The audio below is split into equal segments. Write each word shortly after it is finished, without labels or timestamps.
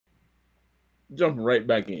jumping right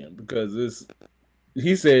back in because this.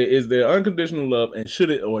 He said, "Is there unconditional love, and should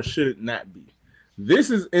it or should it not be?" This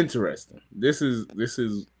is interesting. This is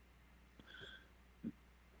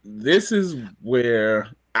where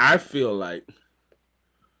I feel like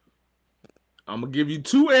I'm gonna give you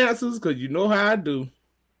two answers because you know how I do.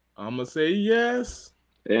 I'm gonna say yes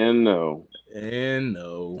And no. and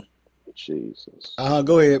no. Jesus.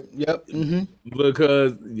 Go ahead. Yep.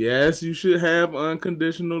 Because yes, you should have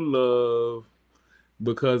unconditional love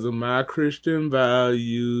because of my Christian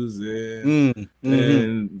values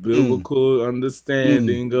and biblical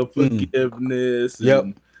understanding of forgiveness Yep.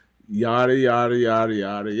 and yada yada yada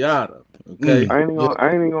yada yada. Okay. I ain't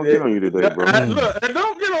even gonna get on you today, bro. Look,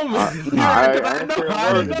 don't get on me. I ain't saying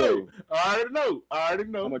a word today. I already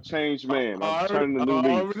know. I'm a changed man. I'm I turning a new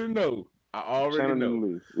leaf. already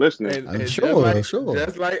know. Listening. And Sure.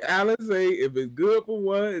 just like Alan say, if it's good for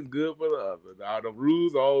one, it's good for the other. Now the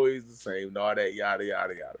rules are always the same. And all that yada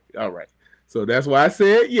yada yada. All right. So that's why I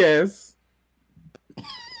said yes.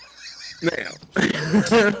 Now,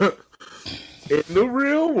 in the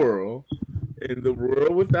real world, in the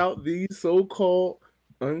world without these so-called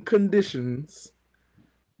unconditions,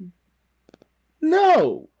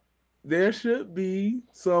 no, there should be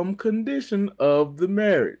some condition of the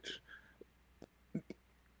marriage.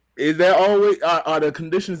 Is there always are the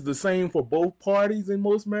conditions the same for both parties in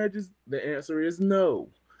most marriages? The answer is no.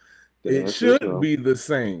 It should be the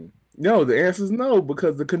same. No, the answer is no,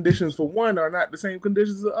 because the conditions for one are not the same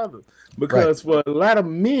conditions as the other. Because for a lot of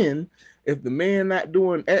men, if the man not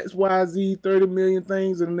doing X, Y, Z, 30 million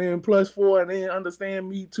things and then plus 4 and then understand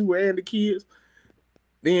me too and the kids,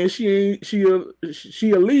 then she'll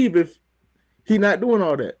leave if he not doing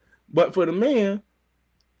all that. But for the man,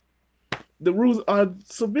 the rules are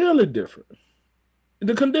severely different.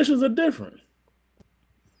 The conditions are different.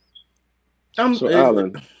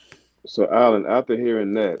 Alan, after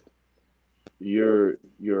hearing that, your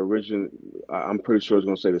original, I'm pretty sure it's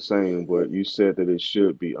gonna say the same, but you said that it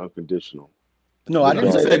should be unconditional. No, I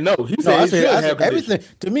didn't say no. He said I said everything.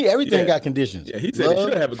 To me, everything got conditions. Yeah, he said it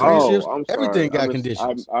should have a friendships. I'm sorry. Everything got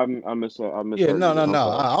conditions. I missed. Yeah, no.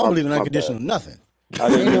 I don't believe in unconditional nothing. I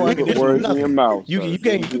didn't know put words in your mouth. You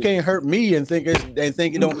can't hurt me and think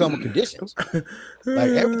it don't come with conditions.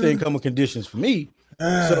 Like everything come with conditions for me.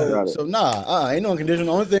 So ain't no unconditional.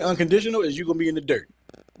 The only thing unconditional is you gonna be in the dirt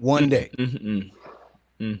one day.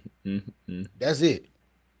 That's it.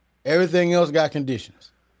 Everything else got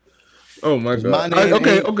conditions. Oh my God!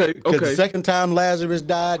 Okay. The second time Lazarus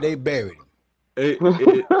died, they buried him.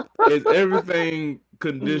 Is everything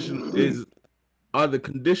conditioned? Are the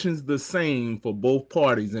conditions the same for both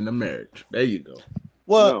parties in the marriage? There you go.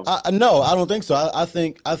 Well, no, I don't think so. I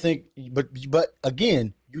think, but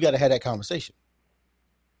again, you got to have that conversation.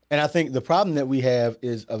 And I think the problem that we have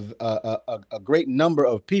is a great number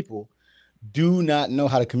of people do not know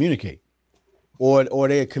how to communicate, or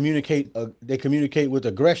they communicate with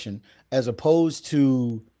aggression, as opposed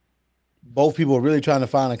to both people really trying to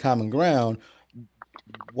find a common ground.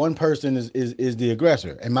 One person is the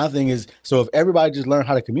aggressor. And my thing is, so if everybody just learn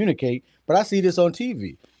how to communicate, but I see this on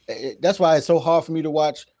TV. That's why it's so hard for me to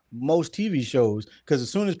watch most TV shows, because as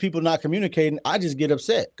soon as people not communicating, I just get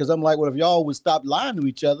upset, because I'm like, well, if y'all would stop lying to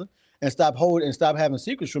each other and stop having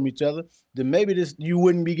secrets from each other, then maybe you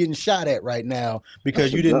wouldn't be getting shot at right now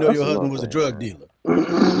because you didn't know your husband was a drug dealer.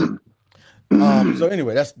 So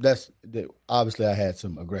anyway, that's obviously I had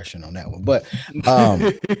some aggression on that one, but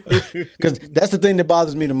because that's the thing that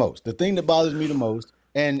bothers me the most. The thing that bothers me the most,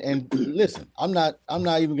 and listen, I'm not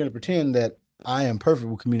even going to pretend that I am perfect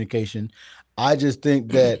with communication. I just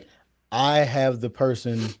think that I have the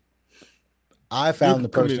person. I found the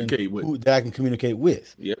person that I can communicate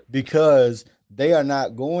with, because they are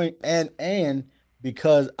not going, and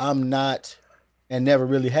because I'm not and never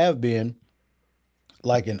really have been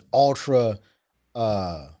like an ultra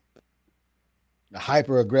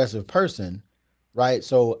hyper aggressive person, right?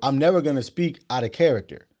 So I'm never going to speak out of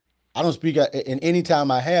character. I don't speak in any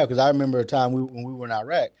time I have, because I remember a time when we were in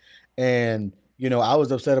Iraq, and I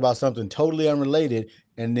was upset about something totally unrelated,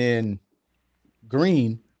 and then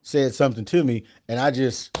Green said something to me, and I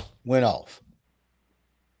just went off.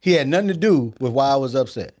 He had nothing to do with why I was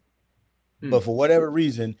upset, but for whatever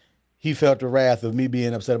reason, he felt the wrath of me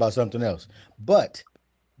being upset about something else. But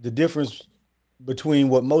the difference between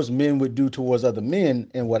what most men would do towards other men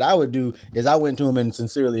and what I would do is I went to him and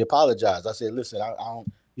sincerely apologized. I said, listen, I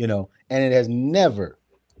don't, and it has never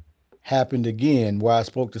happened again where I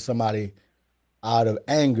spoke to somebody out of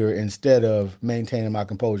anger instead of maintaining my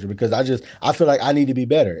composure, because I feel like I need to be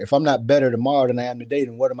better. If I'm not better tomorrow than I am today,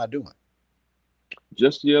 then what am I doing?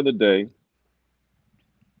 Just the other day,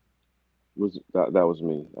 that was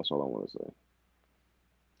me. That's all I want to say.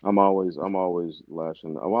 I'm always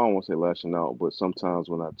lashing. Well, I don't want to say lashing out, but sometimes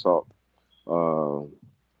when I talk, uh,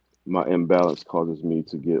 my imbalance causes me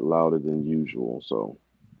to get louder than usual. So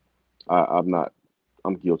I'm not.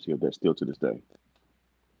 I'm guilty of that still to this day.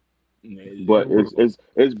 But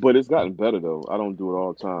it's gotten better though. I don't do it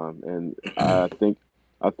all the time, and I think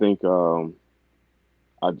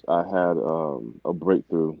I had a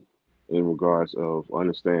breakthrough in regards of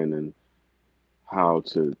understanding how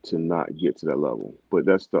to not get to that level. But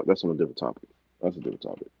that's on a different topic. That's a different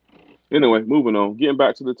topic. Anyway, moving on. Getting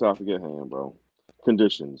back to the topic at hand, bro.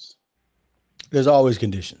 Conditions. There's always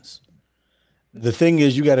conditions. The thing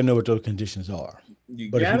is, you got to know what those conditions are.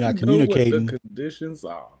 But if you're not communicating, what the conditions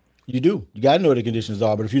are. You do. You got to know what the conditions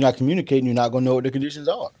are. But if you're not communicating, you're not going to know what the conditions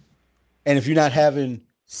are. And if you're not having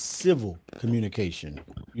civil communication,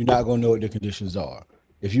 you're not going to know what the conditions are.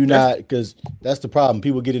 If you're not, because that's the problem.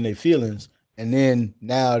 People get in their feelings, and then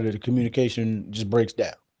now the communication just breaks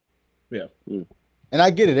down. Yeah. And I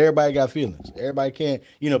get it. Everybody got feelings. Everybody can't.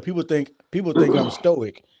 People think I'm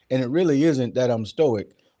stoic, and it really isn't that I'm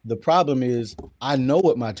stoic. The problem is I know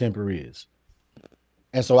what my temper is,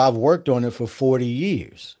 and so I've worked on it for 40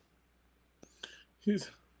 years.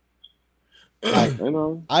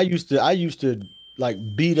 I used to like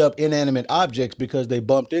beat up inanimate objects because they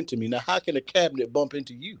bumped into me. Now, how can a cabinet bump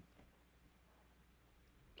into you?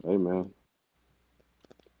 Hey, man.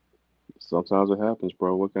 Sometimes it happens,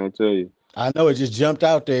 bro. What can I tell you? I know it just jumped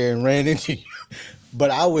out there and ran into you, but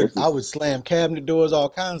I would slam cabinet doors, all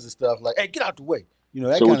kinds of stuff. Like, hey, get out the way.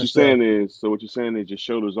 That so kind what of you're stuff. saying is, your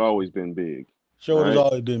shoulder's always been big. Shoulders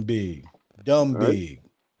always been big, dumb All right. big,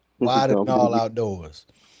 wider than all outdoors.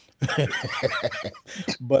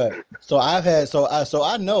 But so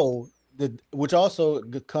I know that, which also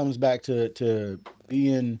comes back to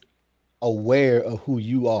being aware of who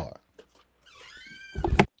you are.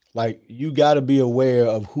 Like, you got to be aware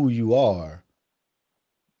of who you are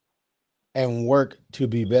and work to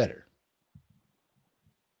be better.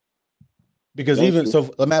 Because as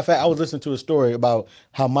a matter of fact, I was listening to a story about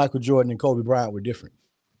how Michael Jordan and Kobe Bryant were different.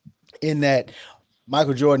 In that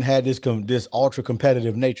Michael Jordan had this ultra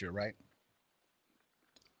competitive nature, right?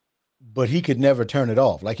 But he could never turn it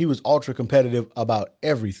off. Like, he was ultra competitive about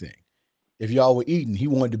everything. If y'all were eating, he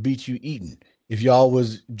wanted to beat you eating. If y'all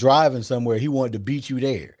was driving somewhere, he wanted to beat you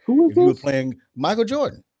there. If you were playing Michael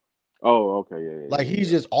Jordan. Oh, okay, yeah. Like, he's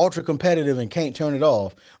just ultra competitive and can't turn it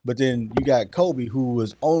off. But then you got Kobe, who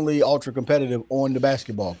was only ultra competitive on the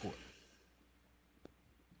basketball court.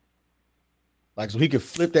 Like, so he could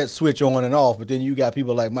flip that switch on and off. But then you got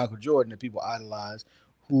people like Michael Jordan that people idolize,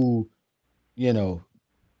 who,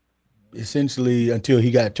 essentially until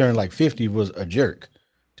he got turned like 50 was a jerk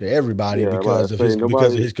to everybody because of his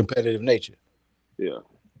competitive nature. Yeah,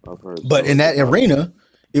 I've heard. But in that arena,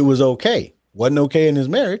 it was okay. Wasn't okay in his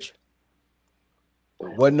marriage.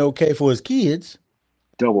 Wasn't okay for his kids.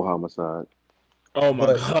 Double homicide. Oh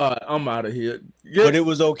my God, I'm out of here. Yeah. But it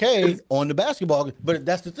was okay on the basketball. But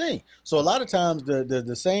that's the thing. So a lot of times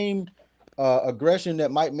the same aggression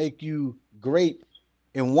that might make you great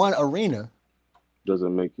in one arena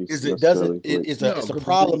doesn't make you. It's a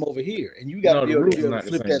problem over here, and you got to be able to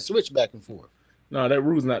flip that switch back and forth. No, that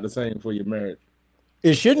rule's not the same for your marriage.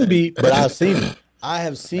 It shouldn't be, but I've seen it. I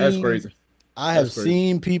have seen. That's crazy. I have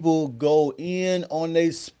seen people go in on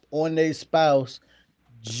their spouse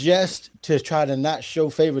just to try to not show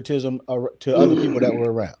favoritism to other people that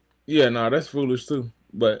were around. Yeah, no, that's foolish too.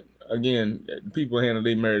 But again, people handle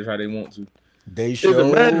their marriage how they want to. They show. Is the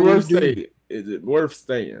marriage worth staying? Is it worth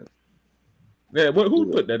staying? Yeah,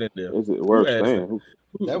 who put that in there? Is it worth staying?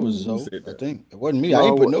 That was Zoe. I think it wasn't me. I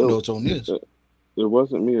ain't put no notes on this. It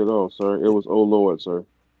wasn't me at all, sir. It was oh Lord, sir.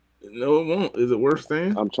 No, it won't. Is it worth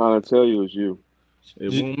staying? I'm trying to tell you, it's you.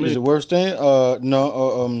 Is it worth staying?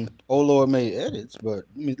 No. Oh Lord made edits, but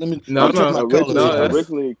let me.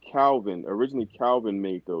 Originally Calvin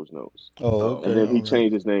made those notes. Oh, okay. And then he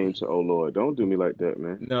changed his name to Oh Lord. Don't do me like that,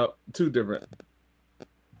 man. No, two different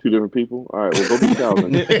people. All right, well, go be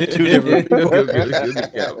Calvin. Two different people.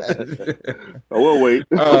 We'll wait.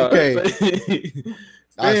 Okay.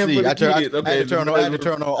 I see. I had to turn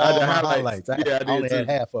on all my highlights. I only had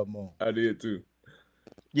half of them on. I did too.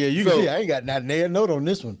 Yeah, you can see I ain't got not a note on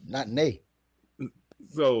this one. Not nay.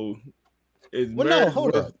 So,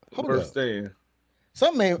 hold up. Staying?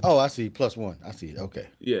 Something. Oh, I see. +1. I see. Okay.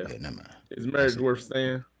 Yeah. Never mind. Is marriage worth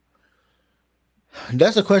staying?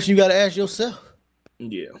 That's a question you got to ask yourself.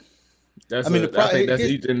 Yeah. I think that's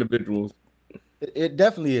each individual. It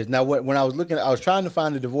definitely is. Now, when I was looking, I was trying to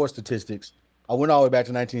find the divorce statistics. I went all the way back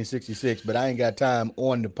to 1966, but I ain't got time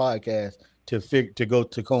on the podcast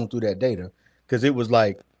to comb through that data because it was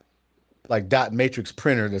like dot matrix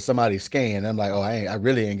printer that somebody scanned. I'm like, oh, I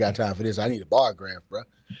really ain't got time for this. I need a bar graph, bro.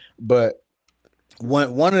 But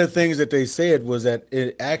one of the things that they said was that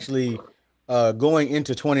it actually going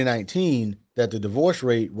into 2019 that the divorce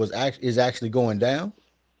rate is actually going down.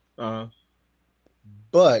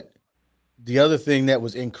 But the other thing that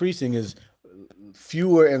was increasing is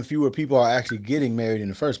fewer and fewer people are actually getting married in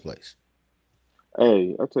the first place.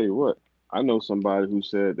 Hey, I'll tell you what. I know somebody who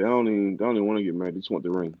said they don't even want to get married. They just want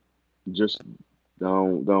the ring. Just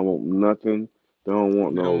don't want nothing. They don't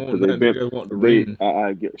want no because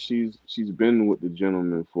I get she's been with the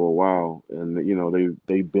gentleman for a while, and you know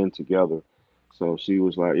they've been together. So she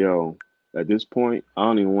was like, "Yo, at this point, I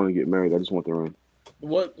don't even want to get married. I just want the ring."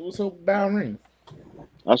 What's so buy a ring?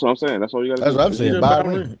 That's what I'm saying. That's all you got to do. That's what I'm saying. Buy a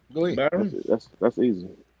ring. Go ahead. That's easy.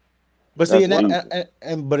 But see,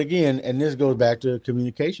 but again, and this goes back to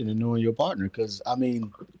communication and knowing your partner. Because I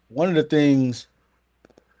mean, one of the things,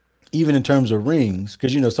 even in terms of rings,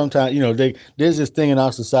 because sometimes there's this thing in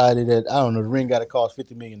our society that I don't know, the ring got to cost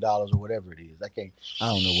 $50 million or whatever it is. I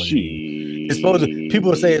don't know what it is. It's supposed to,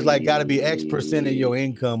 people say it's like got to be X% of your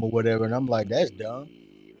income or whatever, and I'm like, that's dumb.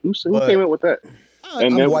 Who came up with that?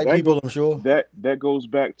 And white people, I'm sure. That goes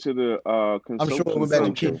back to the consumption. I'm sure it went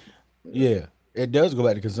back to yeah, it does go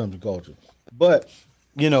back to consumption culture. But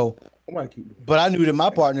but I knew that my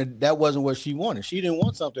partner, that wasn't what she wanted. She didn't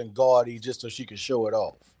want something gaudy just so she could show it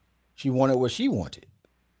off. She wanted what she wanted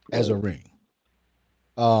as a ring.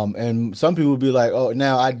 And some people would be like, oh,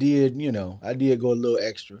 now I did go a little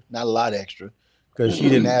extra, not a lot extra, because she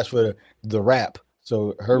didn't ask for the wrap.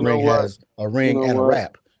 So her ring has a ring and a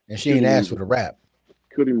wrap, and she ain't asked for the wrap.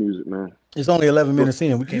 Cootie music, man. It's only 11 minutes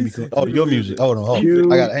in. We can't be. Oh, your music. Hold on.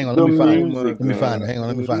 I got. Hang on. Let me find it. Let me find it. Hang on.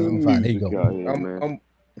 Let me find it. Here you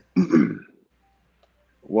go.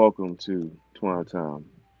 Welcome to Twine Time.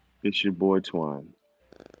 It's your boy Twine.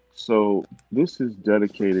 So this is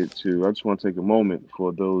dedicated to. I just want to take a moment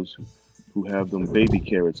for those who have them baby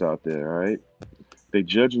carrots out there. All right, they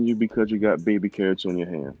judging you because you got baby carrots on your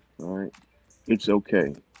hand. All right, it's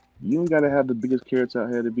okay. You don't gotta have the biggest carrots out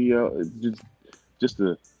here to be out. Just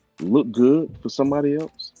to look good for somebody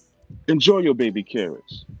else. Enjoy your baby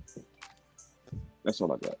carrots. That's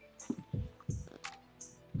all I got.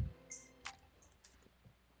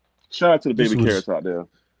 Shout out to the baby carrots out there.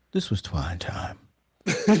 This was Twine Time.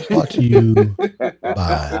 Brought to you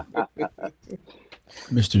by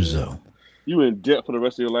Mr. Zoe. You in debt for the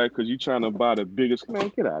rest of your life because you trying to buy the biggest.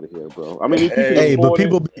 Man, get out of here, bro. I mean, but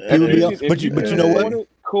you know what?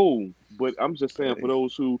 Cool, but I'm just saying for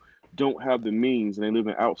those who don't have the means and they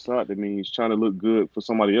living outside the means, trying to look good for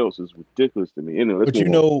somebody else is ridiculous to me. Anyway,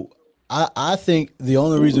 I think the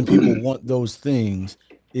only reason people want those things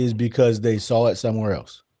is because they saw it somewhere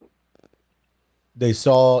else. They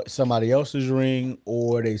saw somebody else's ring,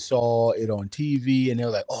 or they saw it on TV, and they're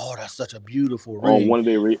like, "Oh, that's such a beautiful ring." On one of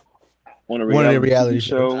their reality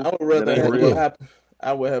shows. I would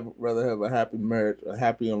rather have a happy marriage, a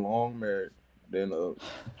happy and long marriage, than a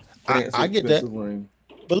I get that ring.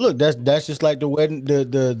 But look, that's just like the wedding,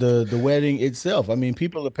 the wedding itself. I mean,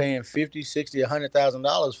 people are paying $50,000, $60,000,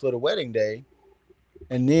 $100,000 for the wedding day,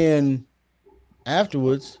 and then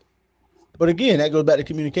afterwards. But again, that goes back to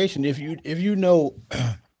communication. If you know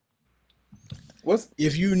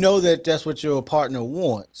that that's what your partner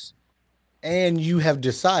wants, and you have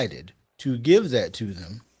decided to give that to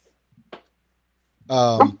them,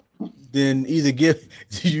 then you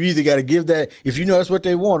either got to give that. If you know that's what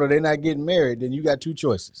they want, or they're not getting married, then you got two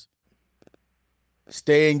choices: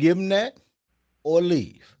 stay and give them that, or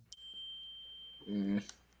leave.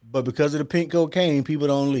 But because of the pink cocaine, people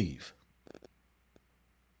don't leave.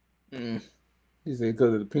 He said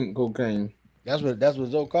because of the pink cocaine. That's what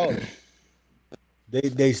Zoe called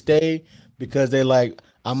it. They stay because they like,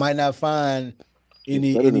 I might not find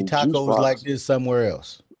any tacos like this somewhere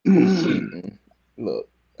else. Look,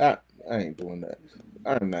 I ain't doing that.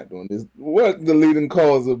 I'm not doing this. What's the leading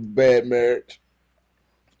cause of bad marriage?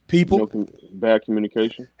 People. Bad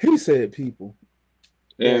communication. He said people.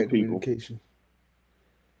 And people. Communication.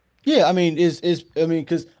 Yeah, I mean,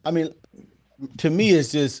 to me,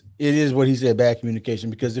 it is what he said, bad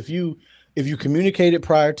communication. Because if you communicate it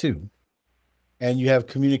prior to, and you have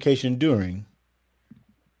communication during,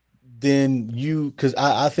 then because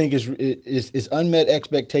I think it's unmet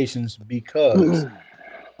expectations because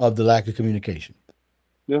of the lack of communication.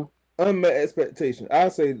 Yeah, unmet expectation. I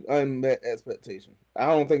say unmet expectation. I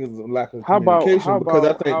don't think it's a lack of communication because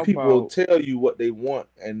I think people tell you what they want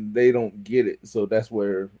and they don't get it. So that's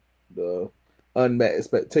where the unmet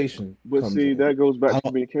expectation. But see, that goes back to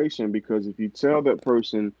communication, because if you tell that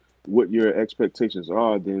person what your expectations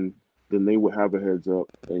are, then they would have a heads up,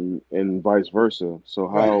 and vice versa. So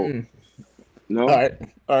how? Right. No. All right.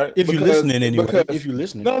 All right. If you're listening anyway, if you're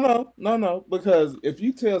listening. No. Because if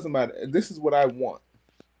you tell somebody this is what I want,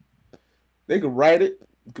 they can write it,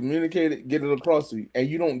 communicate it, get it across to you, and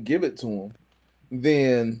you don't give it to them,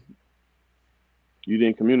 then you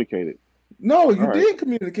didn't communicate it. No, you did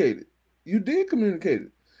communicate it. You did communicate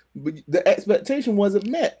it, but the expectation wasn't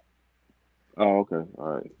met. Oh, okay,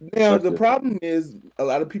 all right. Now the problem is a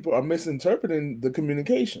lot of people are misinterpreting the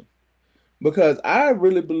communication, because I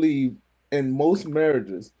really believe in most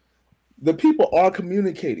marriages, the people are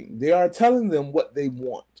communicating. They are telling them what they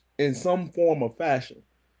want in some form or fashion.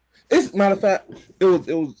 It's matter of fact, it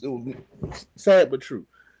was sad but true.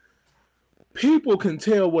 People can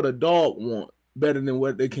tell what a dog wants better than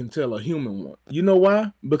what they can tell a human want. You know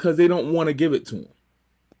why? Because they don't want to give it to them.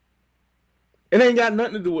 It ain't got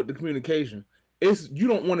nothing to do with the communication. It's you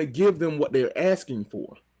don't want to give them what they're asking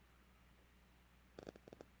for.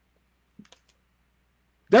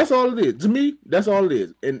 That's all it is. To me, that's all it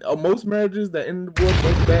is. And most marriages that end in divorce,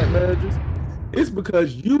 most bad marriages, it's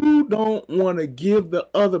because you don't want to give the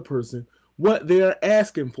other person what they're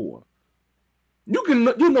asking for. You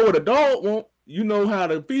know what a dog wants. You know how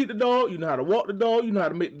to feed the dog. You know how to walk the dog. You know how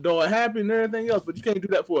to make the dog happy and everything else. But you can't do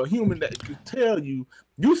that for a human that can tell you.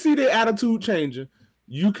 You see their attitude changing.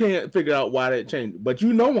 You can't figure out why that changed. But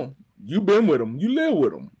you know them. You've been with them. You live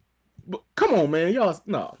with them. But come on, man. Y'all,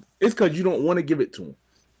 no. It's because you don't want to give it to them.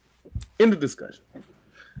 End of discussion.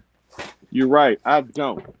 You're right. I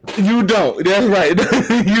don't. You don't. That's right.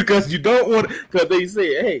 Because you don't want. Because they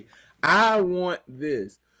say, "Hey, I want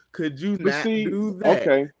this. Could you not do that?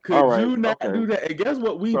 Okay. Could you not do that?" And guess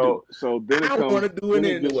what we do? So then I want to do it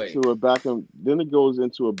anyway. Then it goes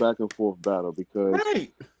into a back and forth battle because,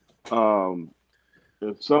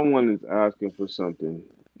 if someone is asking for something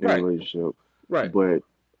in a relationship, but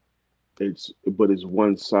it's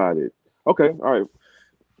one sided. Okay. All right.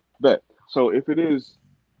 Bet. So if it is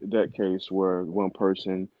that case where one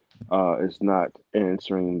person is not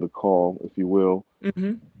answering the call, if you will,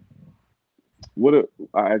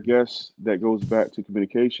 I guess that goes back to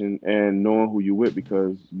communication and knowing who you're with,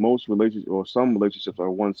 because most relationships or some relationships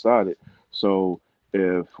are one sided. So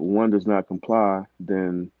if one does not comply,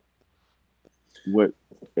 then what,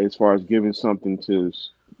 as far as giving someone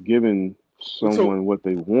what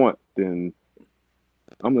they want, then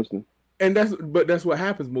I'm listening. And that's what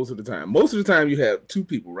happens most of the time. Most of the time you have two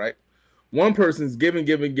people, right? One person's giving.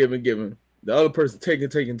 The other person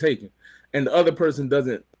taking. And the other person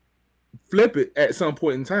doesn't flip it at some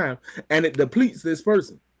point in time, and it depletes this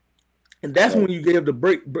person. And that's when you give the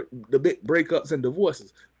big breakups and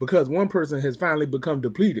divorces, because one person has finally become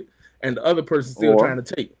depleted and the other person's still trying to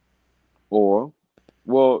take it.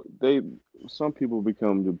 Some people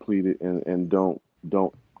become depleted and don't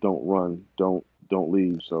run, don't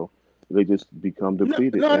leave. So they just become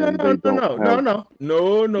depleted. No.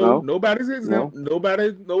 Nobody's exempt.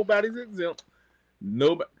 Nobody's exempt.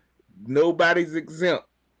 Nobody's exempt.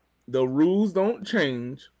 The rules don't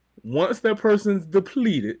change. Once that person's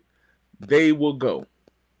depleted, they will go.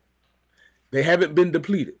 They haven't been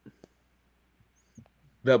depleted.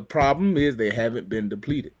 The problem is they haven't been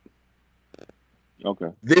depleted.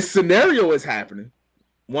 Okay. This scenario is happening.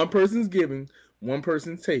 One person's giving, one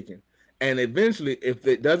person's taking. And eventually, if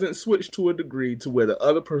it doesn't switch to a degree to where the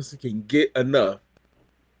other person can get enough,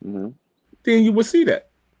 then you will see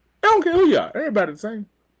that. I don't care who you are. Everybody's the same.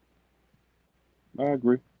 I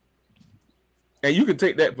agree. And you can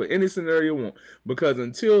take that for any scenario you want, because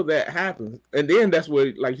until that happens, and then that's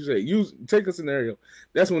where, like you said, you take a scenario,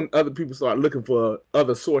 that's when other people start looking for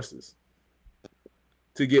other sources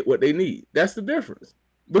to get what they need. That's the difference.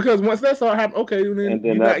 Because once that starts happening, okay, then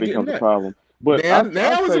you're that not becomes getting a problem. But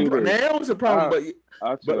now it's a problem.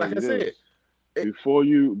 But like I said, before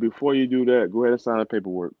you do that, go ahead and sign the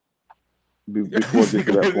paperwork. Before it gets to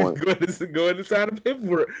that point, go ahead and sign the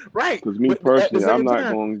paperwork, right? Because me personally, I'm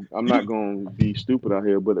not going to be stupid out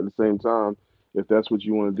here. But at the same time, if that's what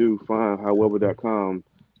you want to do, fine. However that comes,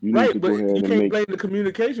 you need to go ahead and make. You can't blame the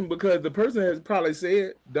communication, because the person has probably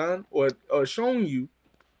said, done, or shown you,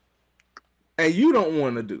 and you don't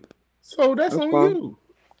want to do. So that's on fine. you.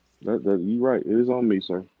 You're right. It is on me,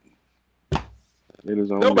 sir. It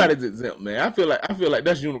is on Nobody's exempt, man. I feel like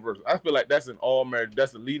that's universal. I feel like that's in all marriage.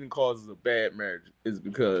 That's the leading causes of bad marriage, is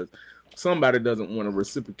because somebody doesn't want to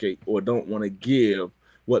reciprocate or don't want to give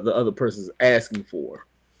what the other person's asking for.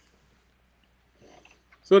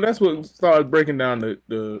 So that's what starts breaking down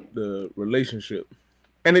the relationship,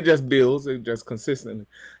 and it just builds. It just consistently.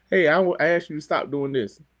 Hey, I asked you to stop doing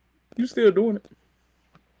this. You still doing it?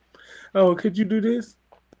 Oh, could you do this?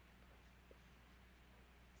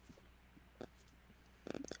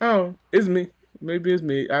 Oh, it's me. Maybe it's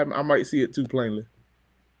me. I might see it too plainly.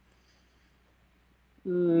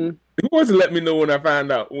 Who wants to let me know when I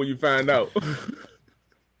find out? When you find out?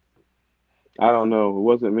 I don't know. It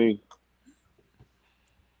wasn't me.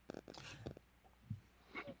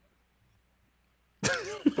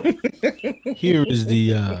 Here is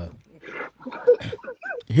the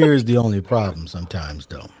only problem sometimes,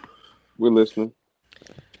 though. We're listening.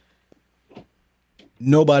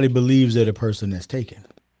 Nobody believes they're the person that's taken.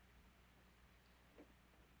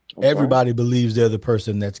 Okay. Everybody believes they're the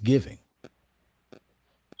person that's giving.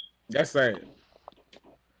 That's sad.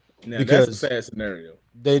 Now, because that's a sad scenario.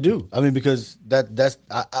 They do. I mean, because that's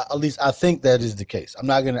at least I think that is the case.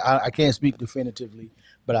 I can't speak definitively,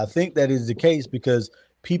 but I think that is the case because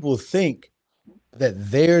people think that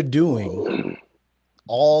they're doing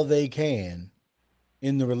all they can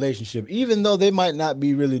in the relationship, even though they might not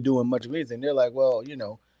be really doing much of anything. They're like, well,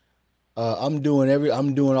 I'm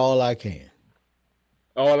doing all I can.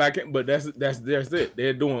 All I can, but that's it.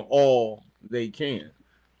 They're doing all they can.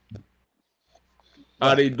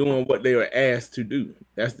 Are they doing what they were asked to do?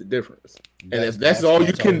 That's the difference. And if that's all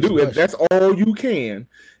you can do, if that's all you can,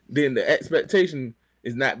 then the expectation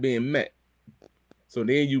is not being met. So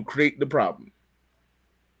then you create the problem.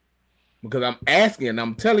 Because I'm asking,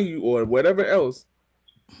 I'm telling you, or whatever else,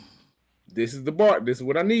 this is the bar. This is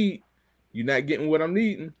what I need. You're not getting what I'm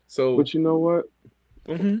needing. So, but you know what?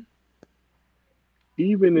 Mm-hmm.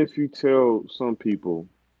 Even if you tell some people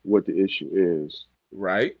what the issue is,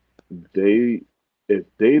 right? If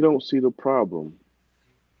they don't see the problem,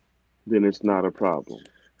 then it's not a problem.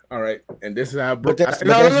 All right, and this is how. That's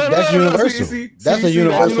universal. That's a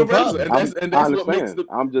universal problem. And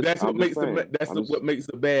that's what makes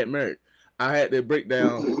a bad marriage. I had to break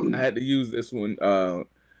down. I had to use this one.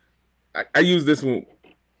 I use this one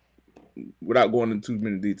without going into too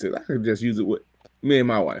many details. I could just use it with me and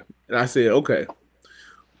my wife. And I said, okay,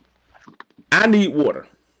 I need water.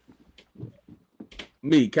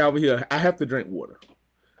 Me, Calvin here, I have to drink water.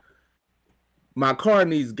 My car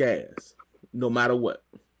needs gas, no matter what.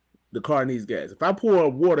 The car needs gas. If I pour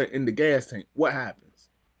water in the gas tank, what happens?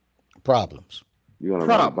 Problems. You're going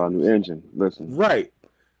to buy a new engine. Listen. Right.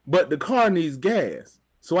 But the car needs gas.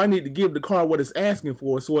 So I need to give the car what it's asking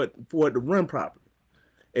for it to run properly.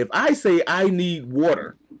 If I say I need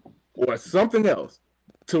water or something else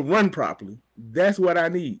to run properly, that's what I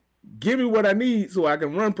need. Give me what I need so I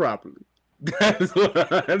can run properly. It's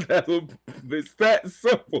that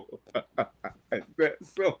simple. It's that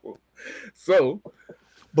simple. So,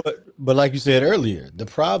 but like you said earlier, the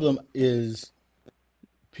problem is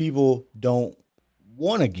people don't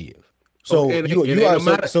want to give. So it ain't a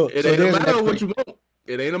matter what you want.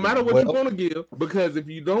 It ain't a matter what you want to give, because if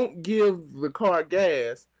you don't give the car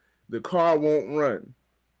gas, the car won't run.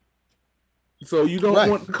 So you don't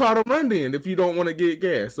want the car to run then if you don't want to get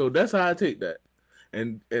gas. So that's how I take that.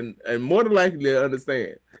 And more than likely to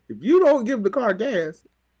understand, if you don't give the car gas,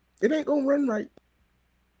 it ain't gonna run right.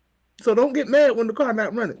 So don't get mad when the car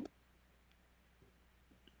not running.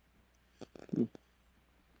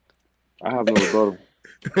 I have no rebuttal.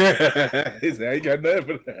 He said, I ain't got nothing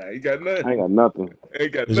for that. I ain't got nothing. I aingot nothing.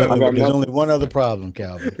 There's only one other problem,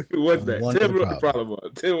 Calvin. What's that? Tell me what the problem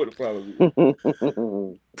is. Tell what the problem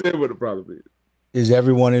is. Tell what the problem is.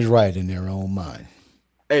 Everyone is right in their own mind.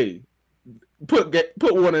 Hey, put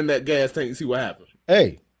one in that gas tank and see what happens.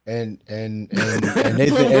 Hey, and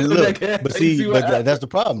look, but that's the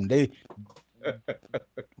problem.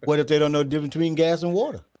 What if they don't know the difference between gas and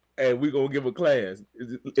water? And we gonna give a class.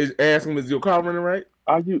 Ask them, is your car running right?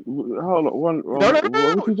 Are you? Hold on. No. What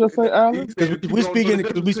did you just say, Alan? We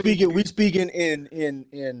speaking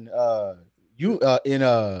in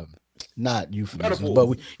not euphemisms, metaphors. But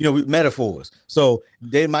we metaphors. So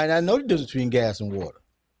they might not know the difference between gas and water.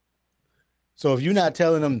 So if you're not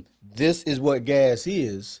telling them this is what gas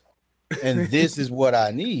is, and this is what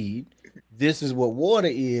I need, this is what water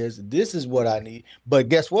is, this is what I need. But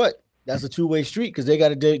guess what? That's a two-way street because they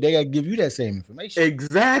gotta give you that same information.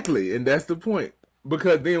 Exactly, and that's the point.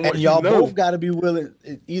 Because then y'all both gotta be willing.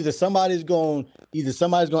 Either somebody's gonna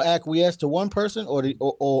acquiesce to one person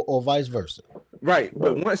or vice versa. Right,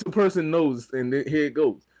 but once the person knows, and here it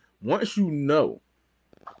goes. Once you know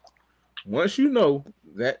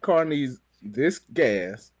that car needs this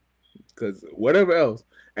gas, because whatever else,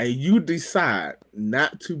 and you decide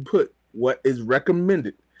not to put what is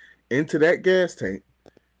recommended into that gas tank,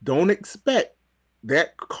 don't expect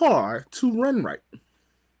that car to run right.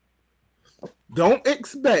 Don't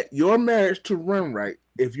expect your marriage to run right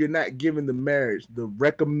if you're not giving the marriage the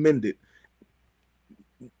recommended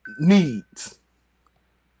needs.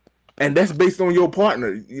 And that's based on your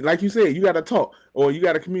partner. Like you said, you got to talk or you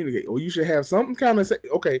got to communicate or you should have something kind of say,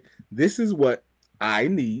 okay, this is what I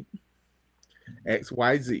need, X,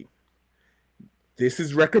 Y, Z. This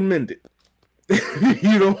is recommended.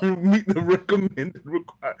 You don't meet the recommended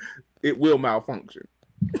requirement, it will malfunction.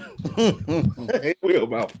 It will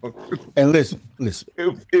malfunction. And listen.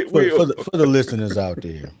 It will. For the listeners out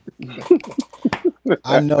there,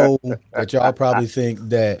 I know that y'all probably think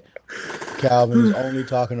that Calvin is only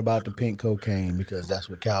talking about the pink cocaine because that's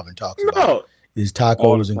what Calvin talks about. Is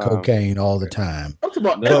tacos and cocaine all the time. I'm talking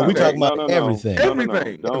about but we talking about everything.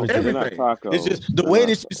 Everything. It's just the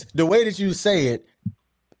way that you say it.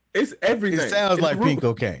 It's everything. It sounds like pink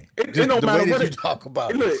cocaine. It don't matter what you talk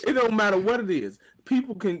about. It don't matter what it is.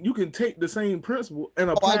 You can take the same principle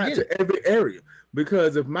and apply it to every area.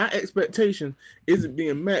 Because if my expectation isn't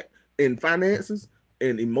being met in finances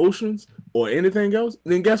and emotions or anything else,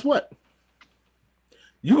 then guess what?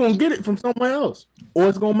 You're gonna get it from somewhere else, or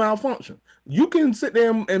it's gonna malfunction. You can sit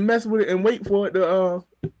there and mess with it and wait for it to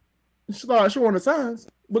start showing the signs,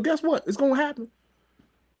 but guess what? It's gonna happen.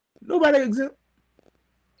 Nobody's exempt.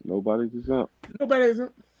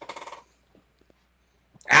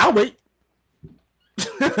 I'll wait.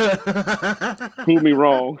 Prove me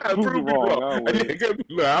wrong. Prove me wrong.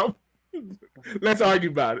 Let's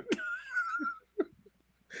argue about it.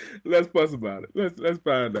 Let's fuss about it. Let's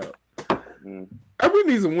find out. We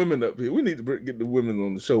need some women up here. We need to get the women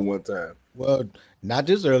on the show one time. Well, not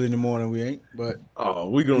this early in the morning, we ain't. But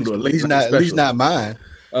we're gonna do a late special. At least not mine.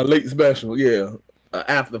 A late special, yeah.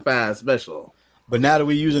 After 5 special. But now that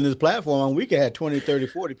we're using this platform, we can have 20, 30,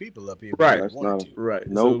 40 people up here. Right. Right.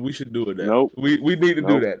 Nope. So we should do it. Nope. We need to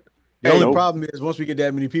do that. The only problem is once we get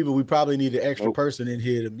that many people, we probably need an extra person in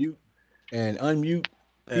here to mute and unmute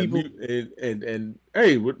people. And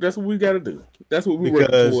hey, that's what we got to do. That's what we work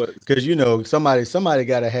towards. Because somebody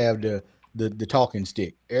got to have the talking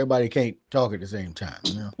stick. Everybody can't talk at the same time.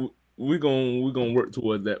 You know? We're gonna work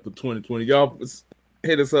towards that for 2020. Y'all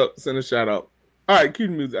hit us up, send a shout out. All right, cue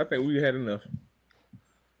the music. I think we had enough.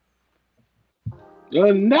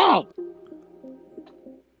 Enough.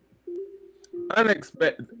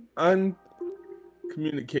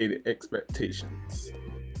 Uncommunicated expectations.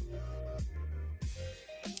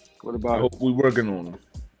 What about? I hope we're working on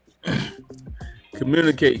them.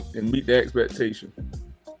 Communicate and meet the expectation.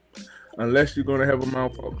 Unless you're gonna have a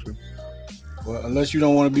malfunction. Well, unless you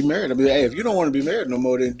don't want to be married. I mean, hey, if you don't want to be married no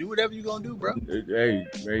more, then do whatever you're gonna do, bro. Hey,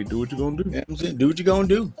 do what you're gonna do. You know what I'm saying? Do what you're gonna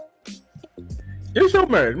do. It's your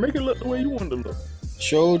marriage. Make it look the way you want it to look.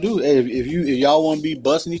 Sure do. Hey, if y'all want to be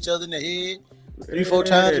busting each other in the head 3-4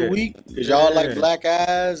 times a week because y'all like black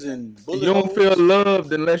eyes and bullet you don't holes. feel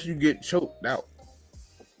loved unless you get choked out.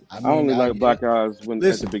 I only like black eyes at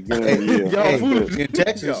the beginning of the year. Y'all foolish. In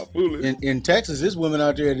Texas, in Texas, there's women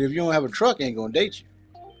out there that if you don't have a truck, ain't gonna date you.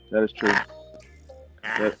 That is true.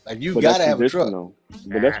 You gotta have a truck. Though.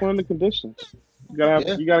 But that's one of the conditions. You gotta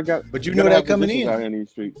have. But you know that coming in. Out in these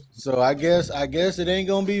streets. So I guess it ain't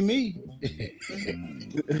gonna be me,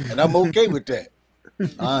 and I'm okay with that.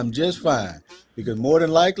 I'm just fine because more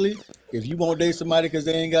than likely, if you won't date somebody because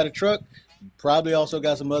they ain't got a truck, you probably also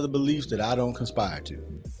got some other beliefs that I don't conspire to.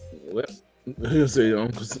 Well, he'll say I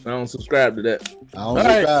don't subscribe to that. I don't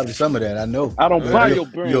subscribe to some of that. I know. I don't buy your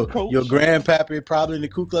brand, coach. Your grandpappy probably in the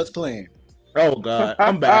Ku Klux Klan. Oh God,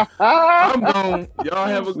 I'm back. I'm gone. Y'all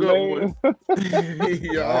have a good one.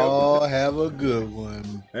 Y'all have a good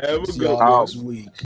one. Have a See good y'all one. next week.